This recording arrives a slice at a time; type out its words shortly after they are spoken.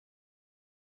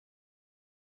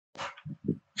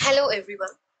Hello everyone.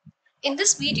 In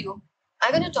this video,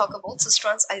 I'm going to talk about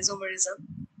cis-trans isomerism.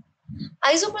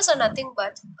 Isomers are nothing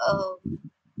but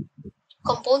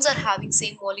compounds are having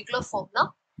same molecular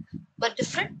formula but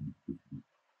different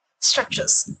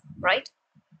structures, right?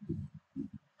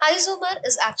 Isomer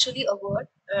is actually a word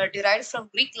derived from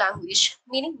Greek language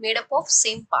meaning made up of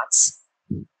same parts.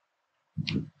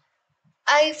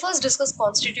 I first discuss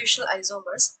constitutional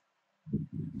isomers.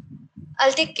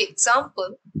 I'll take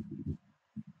example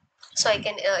so I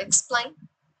can explain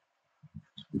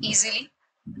easily.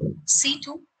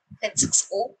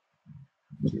 C2H6O.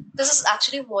 This is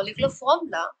actually molecular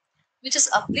formula which is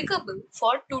applicable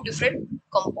for two different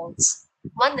compounds.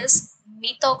 One is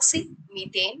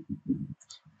methoxymethane,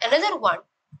 another one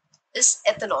is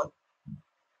ethanol.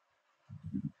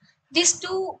 These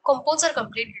two compounds are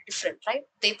completely different, right?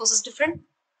 They possess different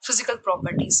physical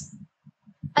properties.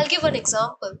 I'll give an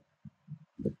example.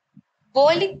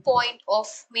 Boiling point of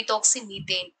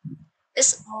methoxymethane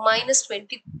is minus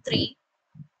 23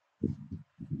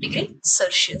 degree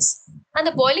Celsius and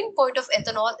the boiling point of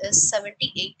ethanol is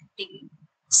 78 degree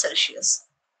Celsius.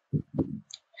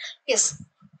 Yes,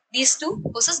 these two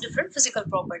possess different physical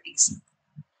properties.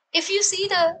 If you see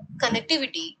the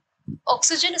connectivity,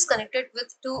 oxygen is connected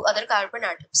with two other carbon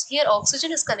atoms. Here,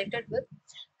 oxygen is connected with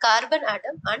carbon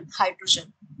atom and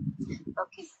hydrogen.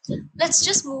 Okay, let's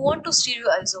just move on to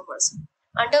stereoisomers,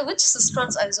 under which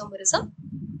cis-trans isomerism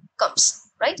comes,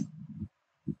 right?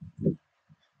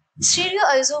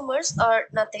 Stereoisomers are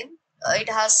nothing. It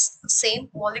has same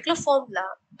molecular formula,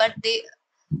 but they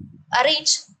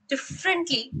arrange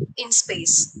differently in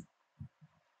space.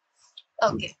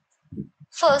 Okay,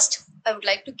 first I would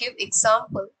like to give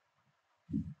example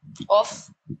of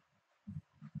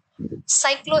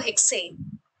cyclohexane.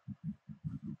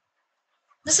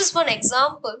 This is one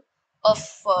example of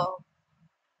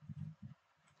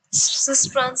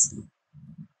cis-trans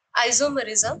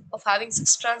isomerism, of having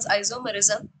cis-trans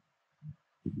isomerism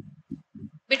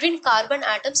between carbon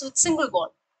atoms with single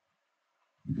bond.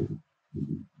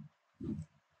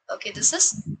 Okay, this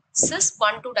is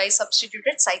cis-1,2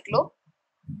 disubstituted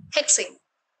cyclohexane.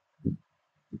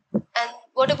 And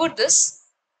what about this?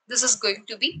 This is going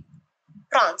to be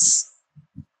trans.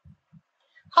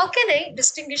 How can I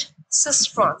distinguish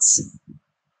cis-trans?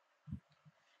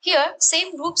 Here,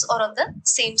 same groups are on the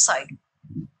same side,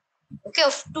 okay,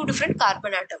 of two different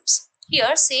carbon atoms.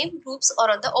 Here, same groups are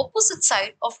on the opposite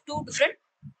side of two different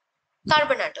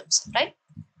carbon atoms, right?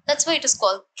 That's why it is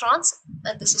called trans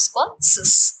and this is called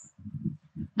cis.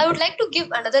 I would like to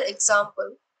give another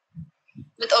example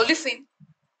with olefin.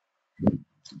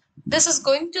 This is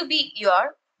going to be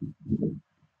your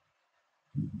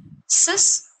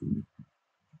cis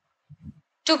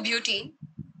to butene,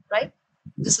 right?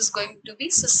 This is going to be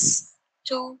cis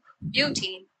to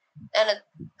butene and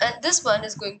this one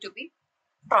is going to be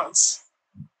trans.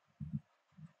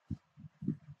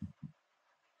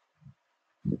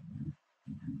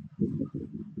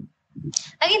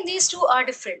 Again, these two are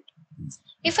different.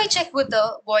 If I check with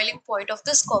the boiling point of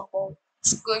this compound,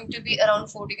 it's going to be around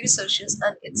 4 degrees Celsius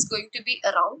and it's going to be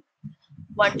around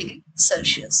 1 degree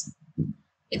Celsius.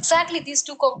 Exactly, these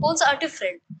two compounds are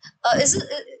different.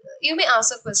 You may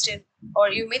ask a question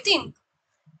or you may think,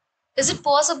 is it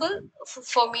possible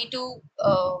for me to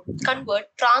convert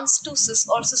trans to cis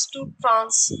or cis to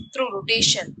trans through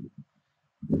rotation?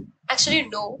 Actually,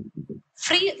 no.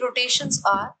 Free rotations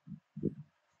are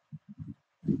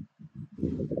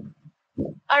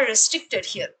restricted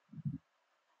here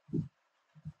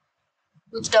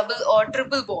with double or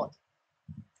triple bond.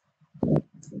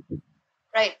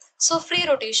 Right. So free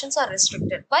rotations are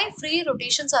restricted. Why free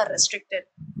rotations are restricted?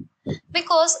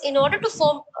 Because in order to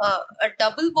form a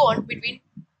double bond between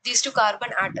these two carbon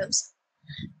atoms,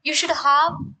 you should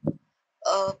have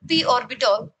p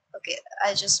orbital. Okay,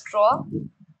 I just draw.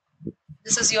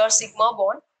 This is your sigma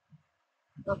bond.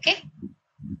 Okay.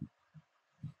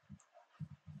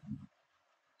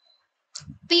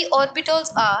 P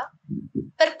orbitals are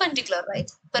perpendicular,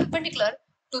 right? Perpendicular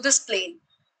to this plane.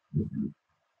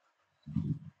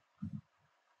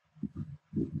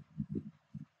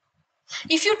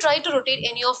 If you try to rotate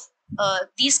any of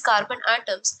these carbon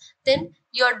atoms, then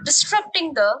you are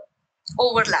disrupting the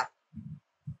overlap.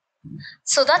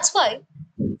 So that's why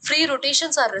free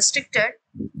rotations are restricted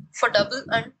for double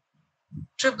and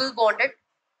triple bonded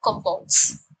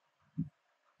compounds.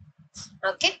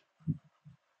 Okay,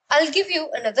 I'll give you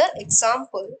another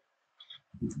example.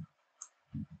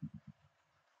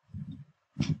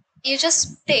 You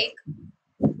just take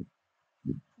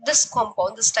this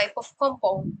compound, this type of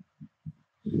compound,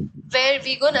 where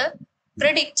we're gonna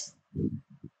predict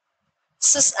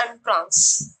cis and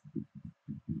trans.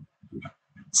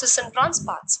 cis and trans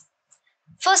parts.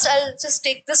 First, I'll just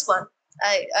take this one.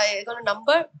 I'm gonna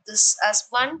number this as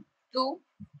 1, 2,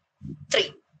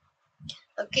 3.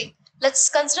 Okay, let's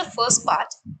consider first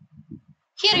part.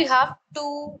 Here you have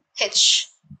 2H,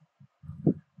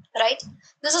 right?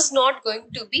 This is not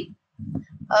going to be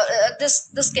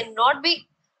this cannot be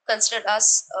considered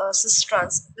as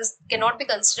cis-trans. This cannot be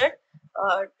considered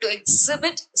to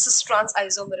exhibit cis-trans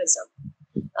isomerism.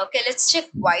 Okay, let's check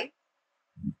why.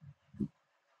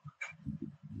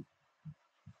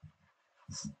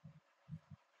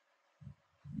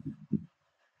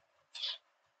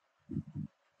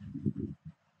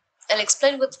 I'll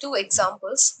explain with 2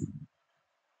 examples.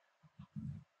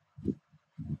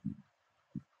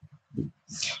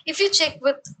 If you check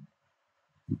with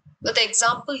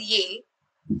example A,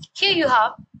 here you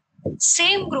have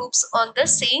same groups on the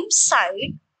same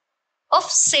side of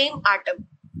same atom,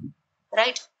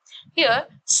 right? Here,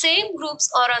 same groups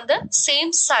are on the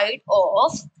same side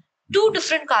of 2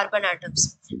 different carbon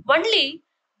atoms. Only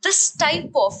this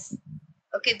type of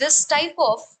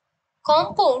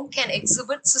compound can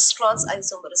exhibit cis-trans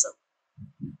isomerism,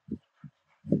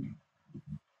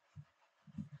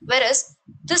 whereas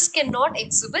this cannot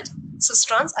exhibit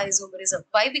cis-trans isomerism.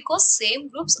 Why? Because same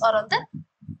groups are on the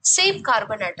same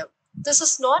carbon atom. This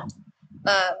is not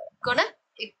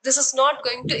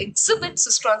going to exhibit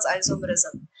cis-trans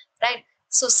isomerism, right?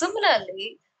 So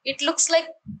similarly, it looks like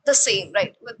the same,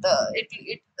 right? With the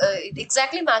it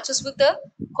exactly matches with the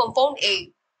compound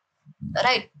A,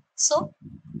 right? So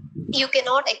you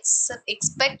cannot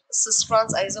expect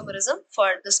cis-trans isomerism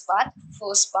for this part,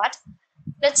 first part.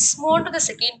 Let's move on to the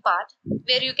second part,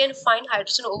 where you can find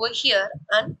hydrogen over here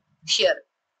and here.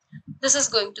 This is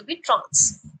going to be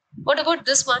trans. What about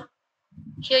this one?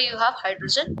 Here you have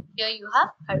hydrogen, here you have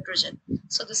hydrogen.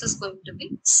 So this is going to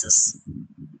be cis.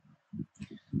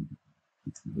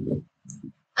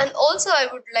 And also I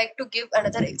would like to give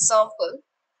another example.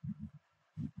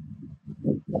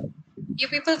 You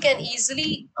people can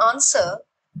easily answer.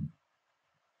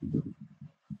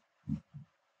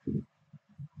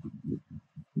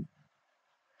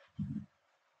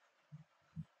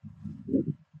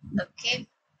 Okay,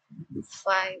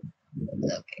 5.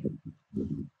 Okay.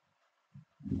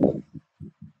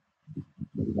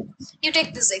 You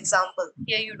take this example.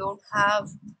 Here you don't have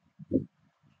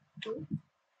to.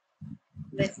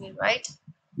 Let me write.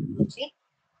 Okay.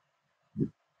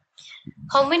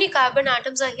 How many carbon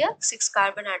atoms are here? 6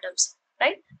 carbon atoms,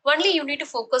 right? Only you need to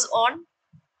focus on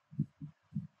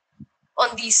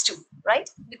these 2, right?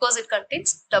 Because it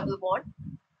contains double bond.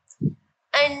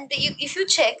 And if you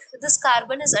check, this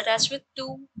carbon is attached with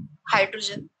 2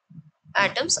 hydrogen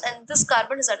atoms, and this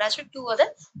carbon is attached with 2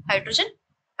 other hydrogen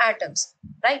atoms,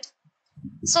 right?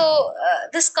 So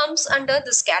this comes under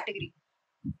this category.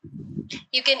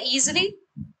 You can easily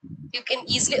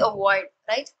avoid,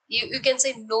 right? You can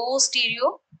say no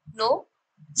stereo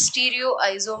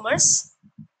isomers.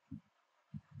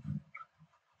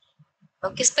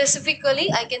 Okay,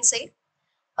 specifically I can say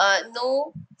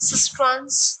no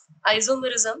cis-trans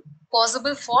isomerism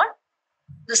possible for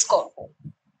this compound,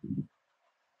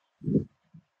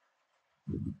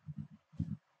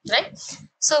 right?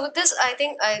 So with this, I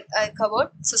think I covered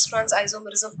cis-trans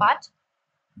isomerism part.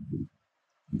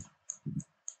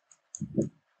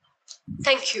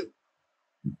 Thank you.